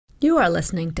You are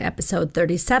listening to episode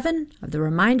 37 of the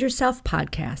Remind Yourself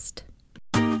podcast.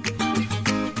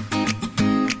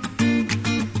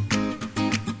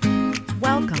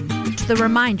 Welcome to the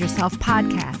Remind Yourself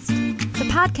podcast, the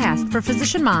podcast for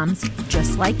physician moms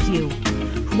just like you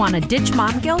who want to ditch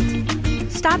mom guilt,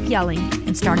 stop yelling,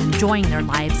 and start enjoying their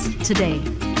lives today.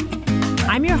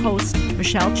 I'm your host,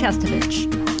 Michelle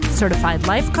Chestovich, certified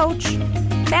life coach,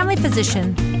 family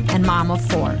physician, and mom of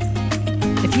 4.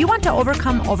 If you want to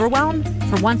overcome overwhelm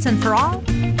for once and for all,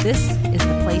 this is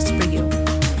the place for you.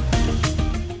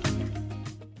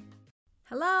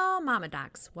 Hello, Mama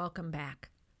Docs. Welcome back.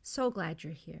 So glad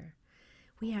you're here.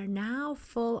 We are now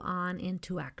full on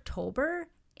into October,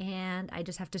 and I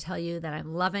just have to tell you that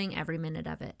I'm loving every minute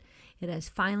of it. It has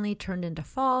finally turned into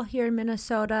fall here in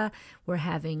Minnesota. We're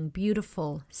having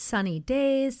beautiful sunny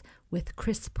days with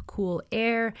crisp, cool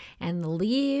air, and the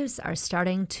leaves are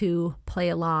starting to play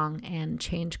along and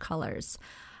change colors.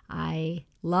 I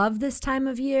love this time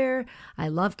of year. I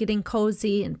love getting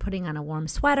cozy and putting on a warm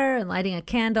sweater and lighting a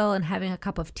candle and having a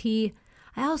cup of tea.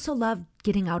 I also love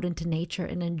getting out into nature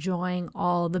and enjoying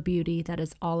all the beauty that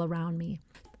is all around me.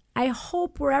 I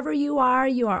hope wherever you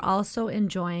are also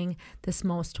enjoying this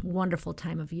most wonderful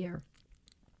time of year.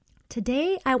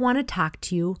 Today, I want to talk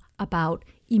to you about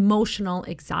emotional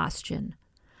exhaustion.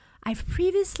 I've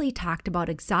previously talked about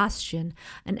exhaustion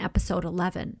in episode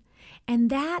 11, and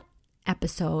that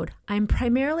episode, I'm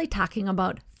primarily talking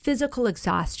about physical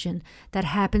exhaustion that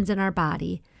happens in our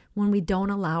body when we don't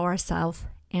allow ourselves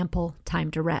ample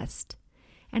time to rest.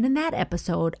 And in that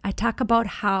episode, I talk about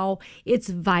how it's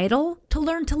vital to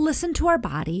learn to listen to our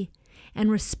body and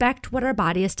respect what our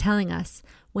body is telling us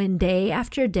when day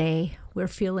after day we're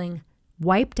feeling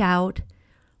wiped out,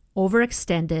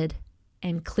 overextended,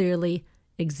 and clearly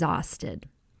exhausted.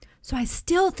 So I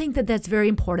still think that that's very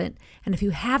important. And if you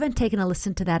haven't taken a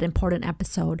listen to that important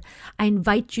episode, I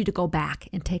invite you to go back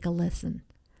and take a listen.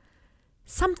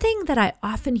 Something that I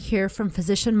often hear from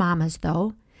physician mamas,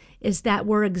 though, is that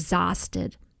we're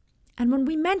exhausted. And when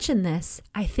we mention this,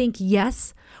 I think,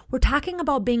 yes, we're talking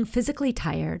about being physically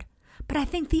tired, but I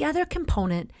think the other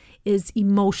component is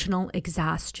emotional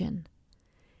exhaustion.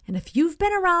 And if you've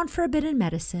been around for a bit in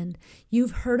medicine,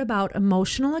 you've heard about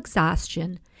emotional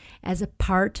exhaustion as a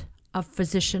part of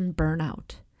physician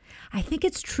burnout. I think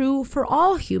it's true for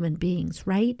all human beings,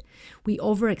 right? We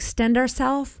overextend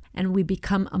ourselves and we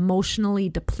become emotionally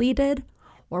depleted,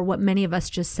 or what many of us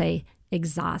just say,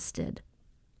 exhausted.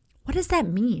 What does that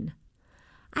mean?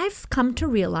 I've come to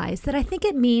realize that I think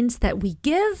it means that we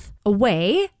give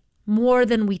away more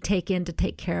than we take in to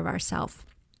take care of ourselves.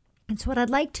 And so what I'd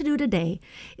like to do today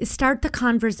is start the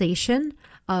conversation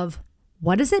of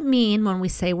what does it mean when we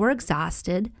say we're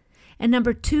exhausted? And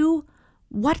number 2,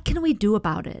 what can we do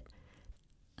about it?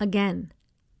 Again,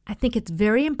 I think it's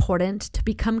very important to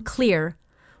become clear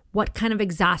what kind of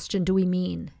exhaustion do we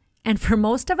mean. And for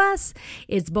most of us,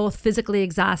 it's both physically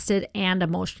exhausted and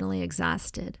emotionally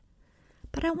exhausted.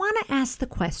 But I want to ask the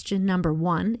question, number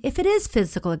 1, if it is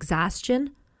physical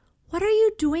exhaustion, what are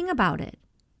you doing about it?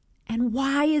 And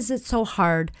why is it so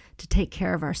hard to take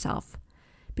care of ourselves?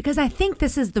 Because I think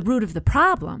this is the root of the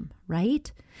problem,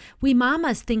 right? We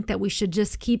mamas think that we should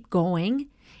just keep going.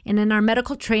 And in our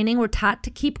medical training, we're taught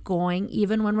to keep going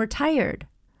even when we're tired.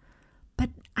 But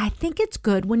I think it's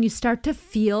good when you start to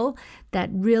feel that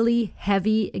really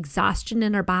heavy exhaustion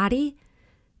in our body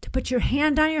to put your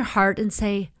hand on your heart and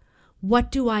say,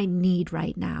 what do I need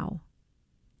right now?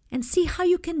 And see how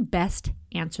you can best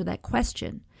answer that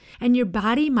question. And your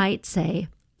body might say,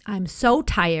 I'm so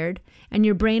tired. And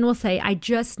your brain will say, I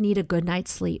just need a good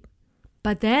night's sleep.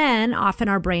 But then often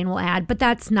our brain will add, but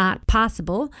that's not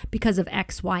possible because of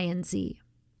X, Y, and Z.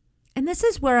 And this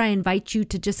is where I invite you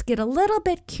to just get a little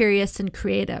bit curious and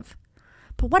creative.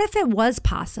 But what if it was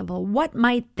possible? What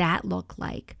might that look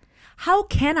like? How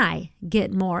can I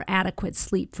get more adequate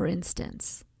sleep, for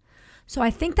instance? So I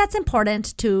think that's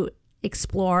important to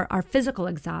explore our physical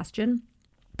exhaustion.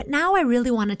 But now I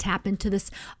really want to tap into this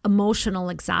emotional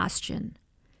exhaustion.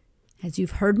 As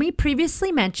you've heard me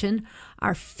previously mention,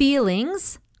 our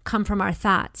feelings come from our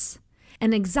thoughts.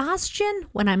 And exhaustion,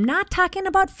 when I'm not talking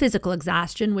about physical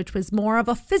exhaustion, which was more of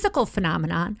a physical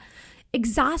phenomenon,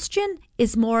 exhaustion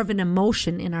is more of an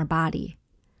emotion in our body.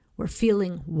 We're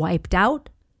feeling wiped out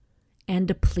and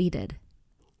depleted.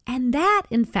 And that,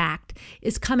 in fact,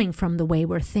 is coming from the way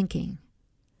we're thinking.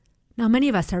 Now, many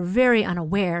of us are very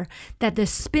unaware that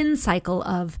this spin cycle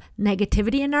of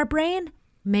negativity in our brain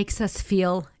makes us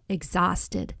feel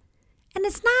exhausted. And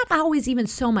it's not always even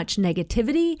so much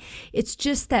negativity. It's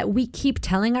just that we keep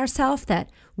telling ourselves that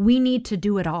we need to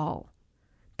do it all,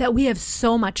 that we have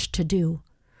so much to do,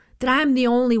 that I'm the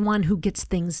only one who gets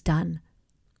things done.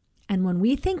 And when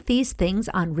we think these things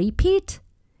on repeat,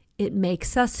 it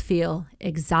makes us feel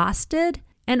exhausted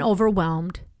and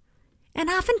overwhelmed, and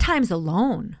oftentimes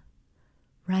alone,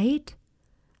 right?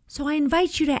 So I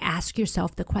invite you to ask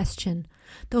yourself the question,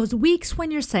 those weeks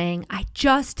when you're saying, I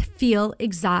just feel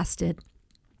exhausted.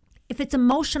 If it's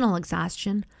emotional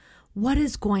exhaustion, what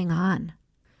is going on?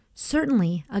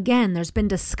 Certainly, again, there's been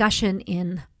discussion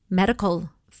in medical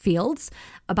fields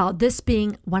about this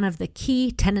being one of the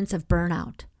key tenets of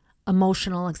burnout,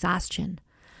 emotional exhaustion.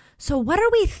 So what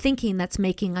are we thinking that's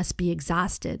making us be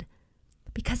exhausted?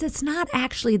 Because it's not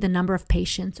actually the number of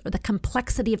patients or the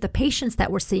complexity of the patients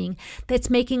that we're seeing that's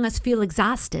making us feel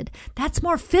exhausted. That's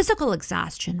more physical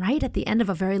exhaustion, right? At the end of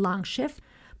a very long shift.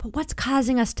 But what's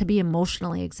causing us to be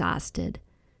emotionally exhausted?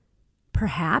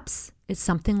 Perhaps it's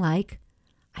something like,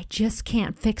 I just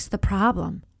can't fix the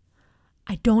problem.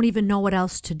 I don't even know what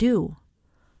else to do.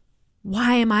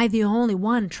 Why am I the only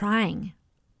one trying?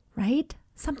 Right?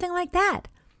 Something like that.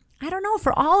 I don't know.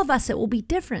 For all of us, it will be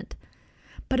different.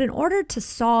 But in order to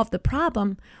solve the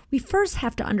problem, we first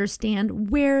have to understand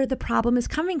where the problem is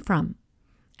coming from.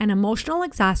 And emotional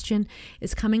exhaustion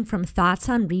is coming from thoughts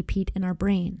on repeat in our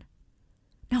brain.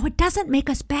 Now, it doesn't make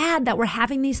us bad that we're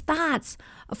having these thoughts.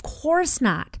 Of course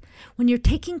not. When you're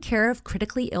taking care of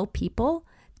critically ill people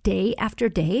day after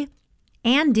day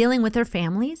and dealing with their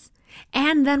families,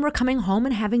 and then we're coming home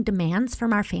and having demands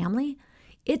from our family,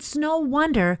 it's no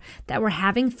wonder that we're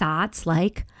having thoughts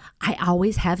like, I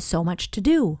always have so much to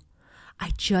do.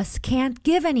 I just can't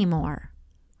give anymore,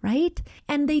 right?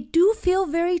 And they do feel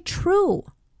very true.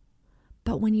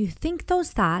 But when you think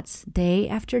those thoughts day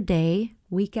after day,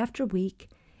 week after week,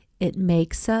 it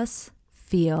makes us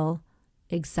feel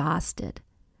exhausted.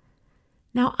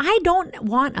 Now, I don't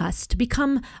want us to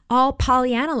become all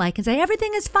Pollyanna-like and say,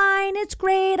 everything is fine, it's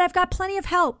great, I've got plenty of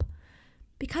help.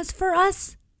 Because for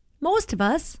us, most of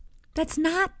us, that's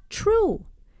not true.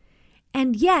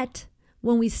 And yet,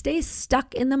 when we stay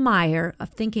stuck in the mire of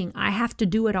thinking, I have to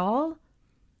do it all,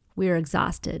 we're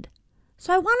exhausted.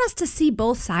 So I want us to see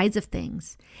both sides of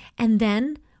things. And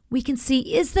then we can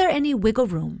see, is there any wiggle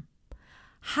room?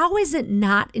 How is it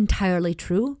not entirely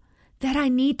true that I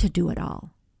need to do it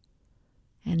all?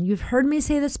 And you've heard me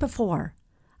say this before.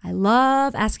 I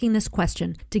love asking this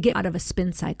question to get out of a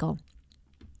spin cycle.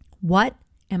 What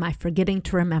am I forgetting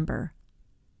to remember?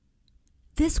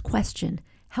 This question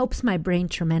helps my brain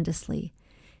tremendously.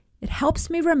 It helps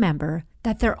me remember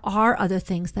that there are other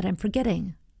things that I'm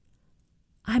forgetting.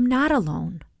 I'm not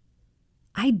alone.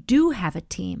 I do have a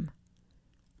team.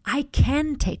 I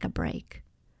can take a break,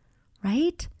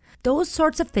 right? Those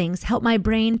sorts of things help my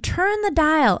brain turn the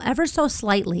dial ever so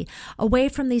slightly away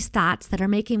from these thoughts that are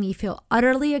making me feel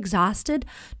utterly exhausted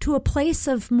to a place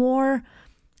of more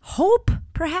hope,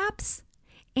 perhaps,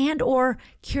 and or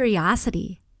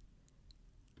curiosity.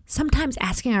 Sometimes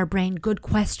asking our brain good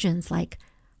questions like,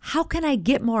 how can I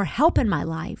get more help in my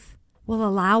life, will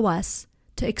allow us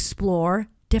to explore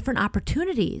different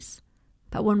opportunities.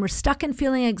 But when we're stuck and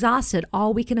feeling exhausted,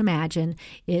 all we can imagine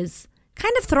is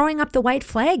kind of throwing up the white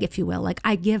flag, if you will, like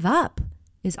I give up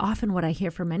is often what I hear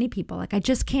from many people, like I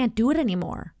just can't do it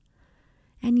anymore.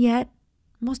 And yet,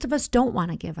 most of us don't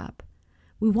want to give up.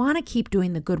 We want to keep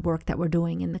doing the good work that we're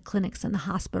doing in the clinics and the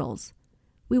hospitals.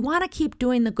 We want to keep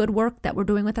doing the good work that we're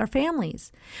doing with our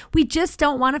families. We just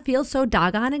don't want to feel so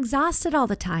doggone exhausted all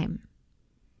the time.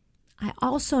 I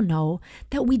also know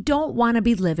that we don't want to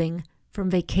be living from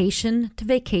vacation to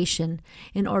vacation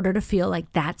in order to feel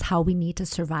like that's how we need to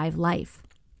survive life.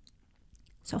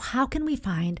 So how can we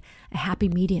find a happy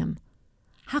medium?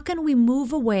 How can we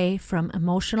move away from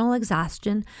emotional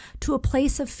exhaustion to a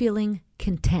place of feeling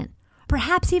content,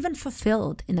 perhaps even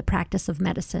fulfilled in the practice of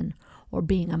medicine or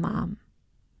being a mom?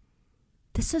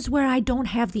 This is where I don't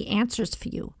have the answers for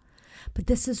you, but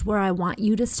this is where I want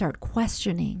you to start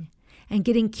questioning and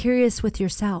getting curious with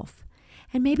yourself,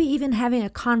 and maybe even having a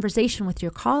conversation with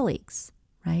your colleagues,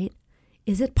 right?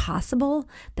 Is it possible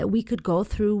that we could go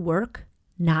through work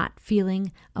not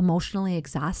feeling emotionally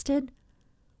exhausted?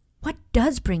 What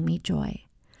does bring me joy?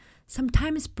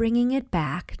 Sometimes bringing it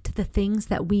back to the things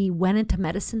that we went into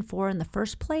medicine for in the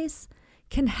first place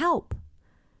can help.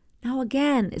 Now,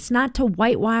 again, it's not to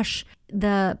whitewash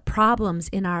the problems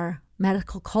in our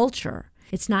medical culture.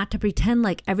 It's not to pretend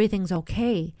like everything's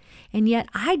okay. And yet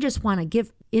I just want to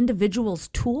give individuals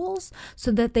tools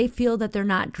so that they feel that they're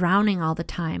not drowning all the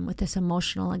time with this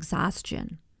emotional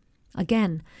exhaustion.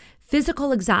 Again,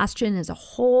 physical exhaustion is a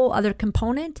whole other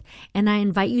component, and I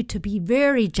invite you to be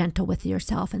very gentle with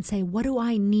yourself and say, what do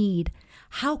I need?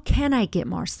 How can I get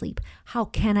more sleep? How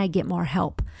can I get more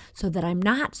help so that I'm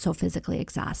not so physically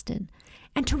exhausted?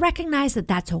 And to recognize that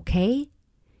that's okay.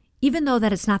 Even though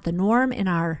that it's not the norm in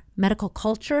our medical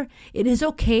culture, it is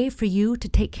okay for you to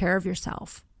take care of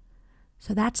yourself.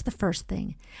 So that's the first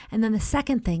thing. And then the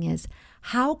second thing is,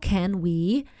 how can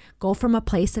we go from a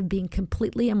place of being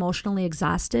completely emotionally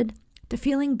exhausted to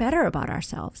feeling better about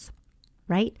ourselves,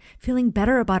 right? Feeling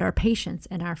better about our patients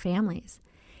and our families.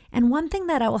 And one thing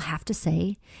that I will have to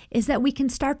say is that we can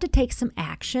start to take some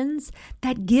actions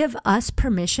that give us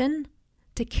permission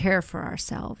to care for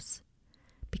ourselves.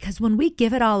 Because when we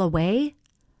give it all away,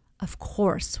 of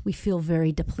course, we feel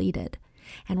very depleted.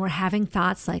 And we're having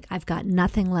thoughts like, I've got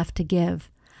nothing left to give.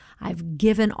 I've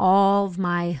given all of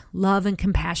my love and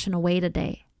compassion away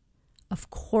today. Of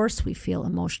course, we feel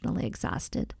emotionally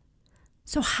exhausted.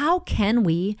 So how can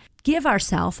we give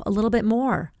ourselves a little bit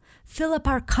more? Fill up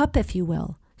our cup, if you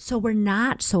will, so we're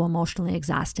not so emotionally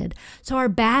exhausted, so our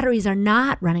batteries are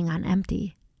not running on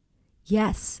empty.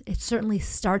 Yes, it certainly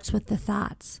starts with the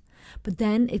thoughts, but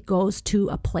then it goes to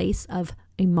a place of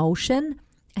emotion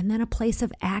and then a place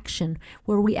of action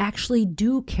where we actually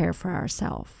do care for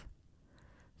ourselves.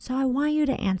 So I want you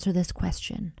to answer this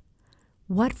question.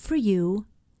 What for you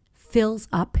fills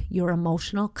up your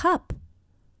emotional cup?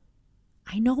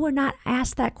 I know we're not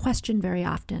asked that question very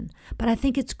often, but I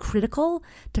think it's critical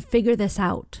to figure this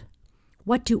out.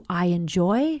 What do I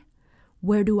enjoy?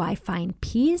 Where do I find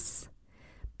peace?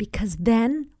 Because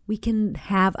then we can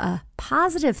have a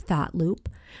positive thought loop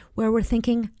where we're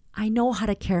thinking, I know how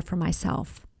to care for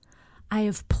myself. I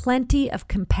have plenty of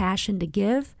compassion to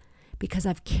give because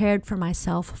I've cared for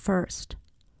myself first.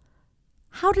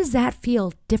 How does that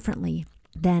feel differently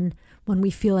than when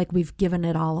we feel like we've given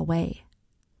it all away?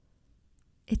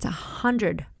 It's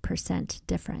 100%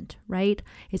 different, right?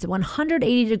 It's a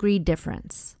 180-degree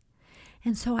difference.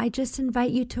 And so I just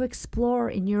invite you to explore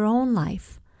in your own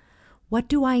life, what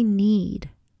do I need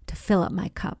to fill up my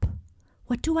cup?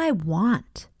 What do I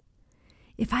want?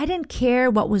 If I didn't care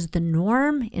what was the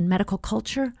norm in medical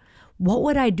culture, what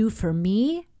would I do for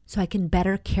me so I can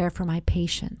better care for my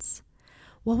patients?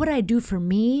 What would I do for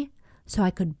me so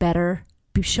I could better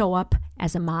show up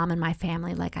as a mom in my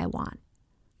family like I want?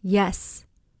 Yes,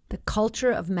 the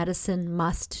culture of medicine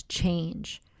must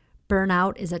change.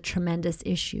 Burnout is a tremendous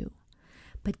issue.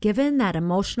 But given that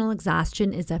emotional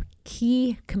exhaustion is a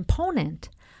key component,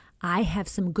 I have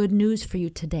some good news for you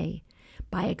today.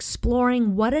 By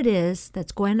exploring what it is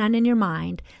that's going on in your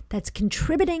mind that's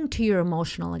contributing to your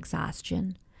emotional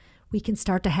exhaustion, we can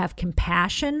start to have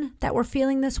compassion that we're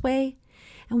feeling this way,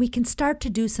 and we can start to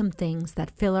do some things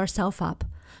that fill ourselves up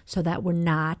so that we're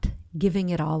not giving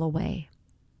it all away.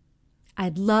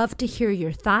 I'd love to hear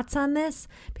your thoughts on this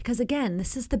because, again,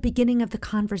 this is the beginning of the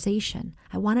conversation.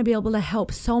 I want to be able to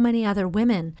help so many other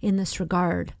women in this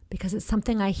regard because it's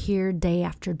something I hear day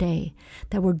after day,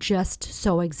 that we're just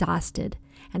so exhausted,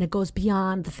 and it goes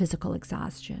beyond the physical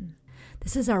exhaustion.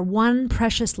 This is our one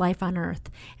precious life on earth,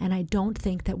 and I don't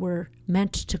think that we're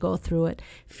meant to go through it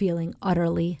feeling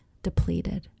utterly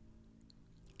depleted.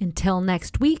 Until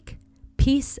next week,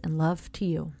 peace and love to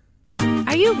you.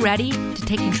 Are you ready to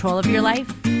take control of your life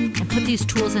and put these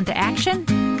tools into action?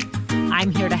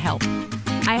 I'm here to help.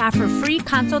 I offer free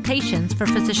consultations for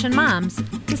physician moms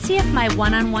to see if my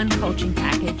one-on-one coaching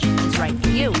package is right for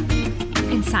you. You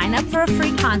can sign up for a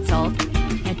free consult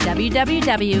at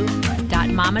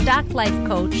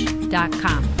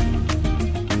www.mamadoclifecoach.com.